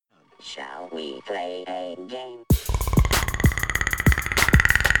Shall we play a game?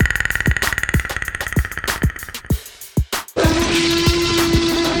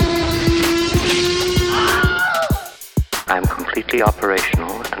 I'm completely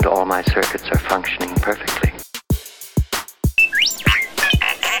operational and all my circuits are functioning perfectly.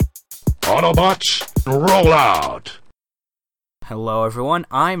 Autobots, roll out! Hello everyone,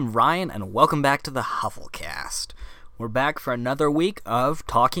 I'm Ryan and welcome back to the Hufflecast. We're back for another week of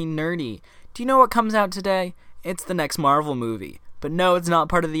Talking Nerdy. Do you know what comes out today? It's the next Marvel movie. But no, it's not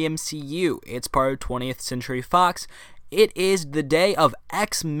part of the MCU. It's part of 20th Century Fox. It is the day of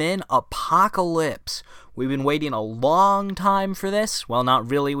X-Men Apocalypse. We've been waiting a long time for this. Well,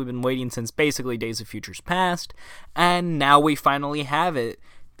 not really. We've been waiting since basically Days of Futures Past. And now we finally have it.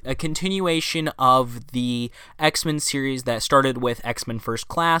 A continuation of the X-Men series that started with X-Men First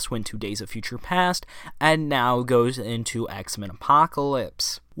Class, went to Days of Future Past, and now goes into X-Men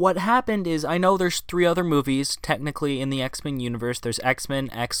Apocalypse. What happened is, I know there's 3 other movies, technically, in the X-Men universe. There's X-Men,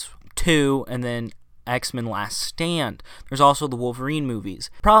 X2, and then X-Men Last Stand. There's also the Wolverine movies.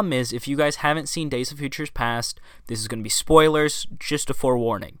 Problem is, if you guys haven't seen Days of Futures Past, this is going to be spoilers, just a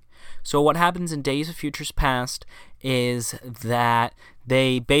forewarning. So what happens in Days of Futures Past is that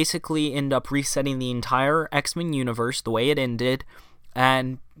they basically end up resetting the entire X-Men universe the way it ended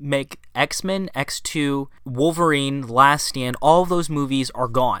and make X-Men, X2, Wolverine, Last Stand, all of those movies are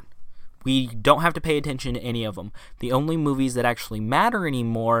gone. We don't have to pay attention to any of them. The only movies that actually matter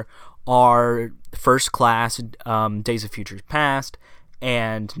anymore are First Class, Days of Futures Past,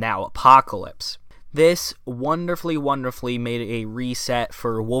 and now Apocalypse. This wonderfully made a reset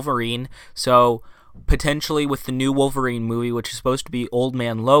for Wolverine, so potentially with the new Wolverine movie, which is supposed to be Old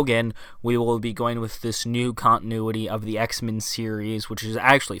Man Logan, we will be going with this new continuity of the X-Men series, which is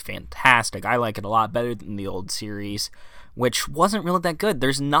actually fantastic. I like it a lot better than the old series, which wasn't really that good.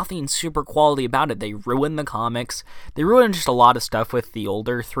 There's nothing super quality about it. They ruined the comics. They ruined just a lot of stuff with the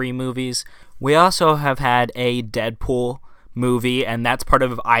older 3 movies. We also have had a Deadpool movie, and that's part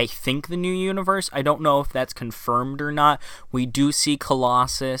of, I think, the new universe. I don't know if that's confirmed or not. We do see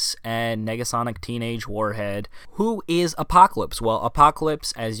Colossus and Negasonic Teenage Warhead. Who is Apocalypse? Well,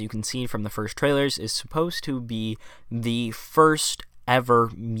 Apocalypse, as you can see from the first trailers, is supposed to be the first ever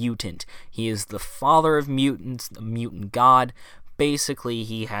mutant. He is the father of mutants, the mutant god. Basically,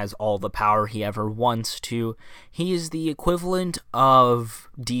 he has all the power he ever wants to. He is the equivalent of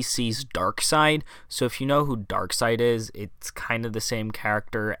DC's Darkseid. So if you know who Darkseid is, it's kind of the same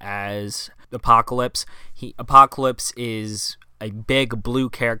character as Apocalypse. Apocalypse is a big blue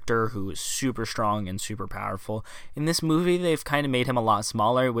character who is super strong and super powerful. In this movie, they've kind of made him a lot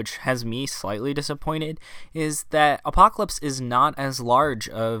smaller, which has me slightly disappointed, is that Apocalypse is not as large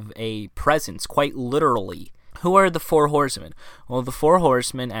of a presence, quite literally. Who are the 4 horsemen? Well, the 4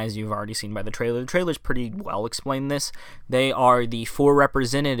 horsemen, as you've already seen by the trailer's pretty well explained this. They are the 4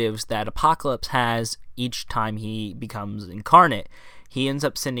 representatives that Apocalypse has each time he becomes incarnate. He ends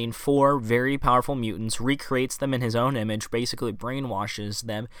up sending 4 very powerful mutants, recreates them in his own image, basically brainwashes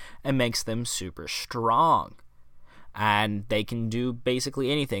them, and makes them super strong. And they can do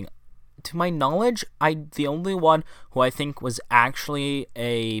basically anything. To my knowledge, the only one who I think was actually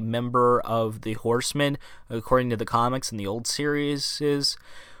a member of the Horsemen, according to the comics in the old series,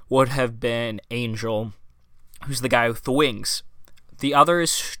 would have been Angel, who's the guy with the wings. The other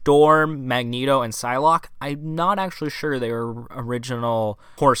is Storm, Magneto, and Psylocke. I'm not actually sure they were original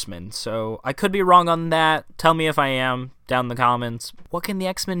Horsemen, so I could be wrong on that. Tell me if I am down in the comments. What can the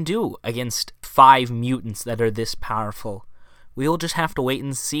X-Men do against 5 mutants that are this powerful? We'll just have to wait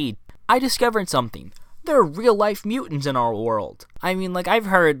and see. I discovered something. There are real-life mutants in our world. I mean, I've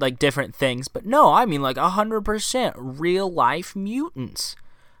heard, different things, but no, I mean, 100% real-life mutants.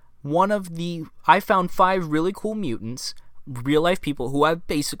 I found 5 really cool mutants, real-life people who have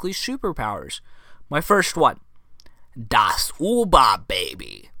basically superpowers. My first one, Das Uba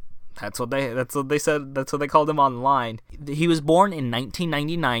Baby. That's what they said. That's what they called him online. He was born in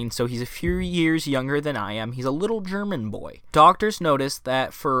 1999, so he's a few years younger than I am. He's a little German boy. Doctors noticed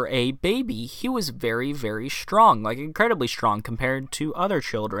that for a baby, he was very, very strong, incredibly strong compared to other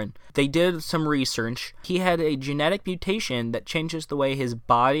children. They did some research. He had a genetic mutation that changes the way his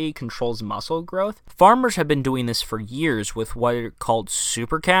body controls muscle growth. Farmers have been doing this for years with what are called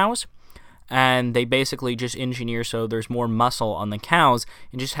super cows. And they basically just engineer so there's more muscle on the cows.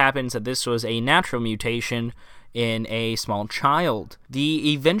 It just happens that this was a natural mutation in a small child.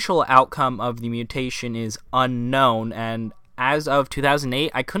 The eventual outcome of the mutation is unknown, and as of 2008,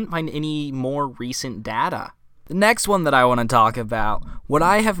 I couldn't find any more recent data. The next one that I want to talk about, what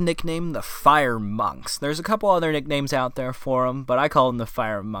I have nicknamed the Fire Monks. There's a couple other nicknames out there for them, but I call them the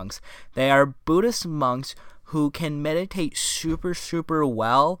Fire Monks. They are Buddhist monks who can meditate super, super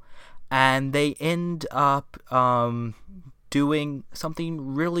well, and they end up doing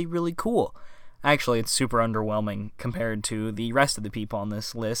something really, really cool. Actually, it's super underwhelming compared to the rest of the people on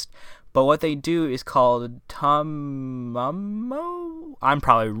this list. But what they do is called tamamo. I'm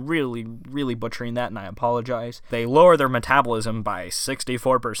probably really, really butchering that, and I apologize. They lower their metabolism by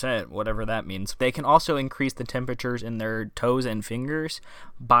 64%, whatever that means. They can also increase the temperatures in their toes and fingers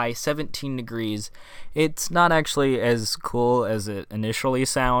by 17 degrees. It's not actually as cool as it initially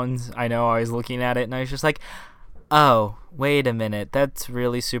sounds. I know I was looking at it, and I was just like, oh, wait a minute, that's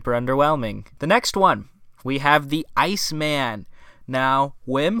really super underwhelming. The next one, we have the Iceman. Now,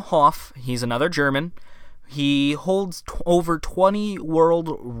 Wim Hof, he's another German. He holds over 20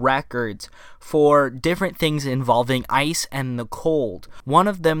 world records for different things involving ice and the cold. One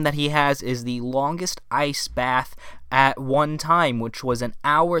of them that he has is the longest ice bath at one time, which was an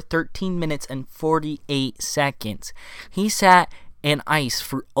hour, 13 minutes, and 48 seconds. He sat in ice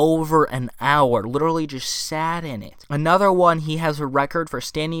for over an hour, literally just sat in it. Another one, he has a record for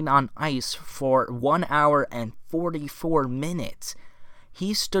standing on ice for 1 hour and 44 minutes.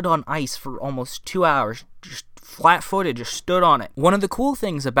 He stood on ice for almost 2 hours, just flat-footed, just stood on it. One of the cool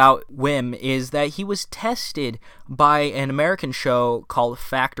things about Wim is that he was tested by an American show called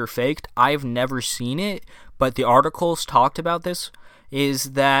Fact or Faked. I've never seen it, but the articles talked about this,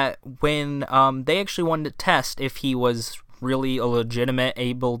 is that when they actually wanted to test if he was really a legitimate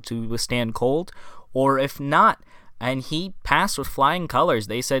able to withstand cold, or if not, and he passed with flying colors.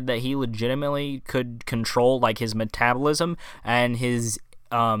 They said that he legitimately could control like his metabolism and his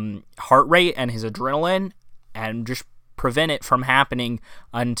heart rate and his adrenaline and just prevent it from happening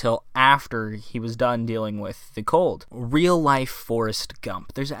until after he was done dealing with the cold. Real life Forrest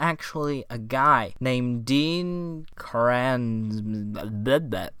Gump. There's actually a guy named Dean Kranz.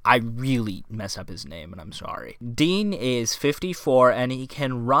 I really mess up his name, and I'm sorry. Dean is 54, and he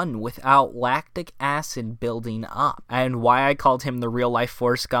can run without lactic acid building up. And why I called him the real life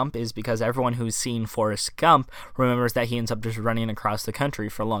Forrest Gump is because everyone who's seen Forrest Gump remembers that he ends up just running across the country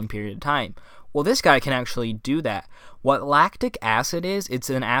for a long period of time. Well, this guy can actually do that. What lactic acid is, it's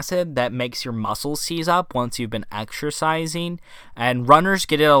an acid that makes your muscles seize up once you've been exercising, and runners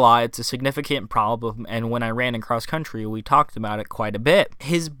get it a lot. It's a significant problem, and when I ran in cross country, we talked about it quite a bit.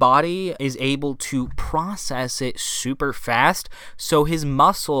 His body is able to process it super fast, so his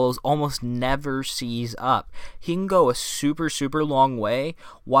muscles almost never seize up. He can go a super, super long way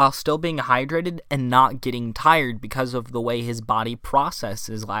while still being hydrated and not getting tired because of the way his body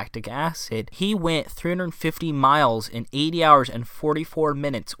processes lactic acid. He went 350 miles in 80 hours and 44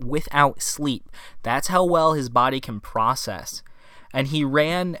 minutes without sleep. That's how well his body can process. And he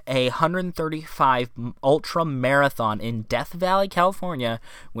ran a 135 ultra marathon in Death Valley, California,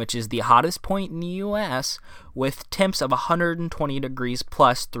 which is the hottest point in the U.S., with temps of 120 degrees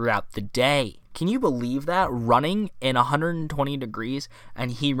plus throughout the day. Can you believe that? Running in 120 degrees, and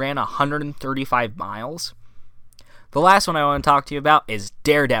he ran 135 miles? The last one I want to talk to you about is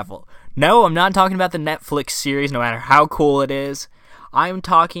Daredevil. No, I'm not talking about the Netflix series, no matter how cool it is. I'm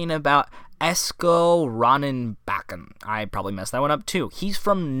talking about Esko Ronenbakken. I probably messed that one up too. He's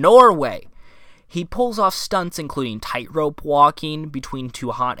from Norway. He pulls off stunts including tightrope walking between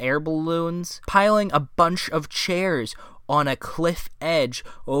two hot air balloons, piling a bunch of chairs on a cliff edge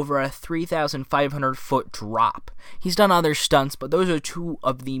over a 3,500-foot drop. He's done other stunts, but those are two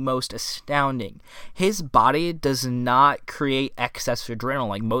of the most astounding. His body does not create excess adrenaline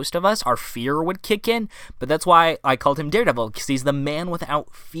like most of us. Our fear would kick in, but that's why I called him Daredevil, because he's the man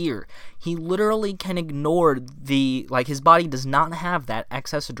without fear. He literally can ignore his body does not have that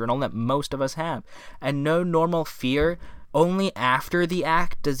excess adrenaline that most of us have. And no normal fear. Only after the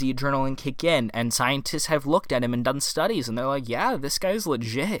act does the adrenaline kick in, and scientists have looked at him and done studies, and they're like, yeah, this guy's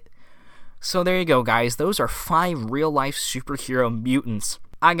legit. So there you go, guys. Those are 5 real-life superhero mutants.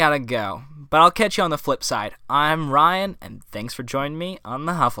 I gotta go, but I'll catch you on the flip side. I'm Ryan, and thanks for joining me on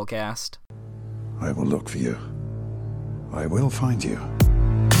the Hufflecast. I will look for you. I will find you.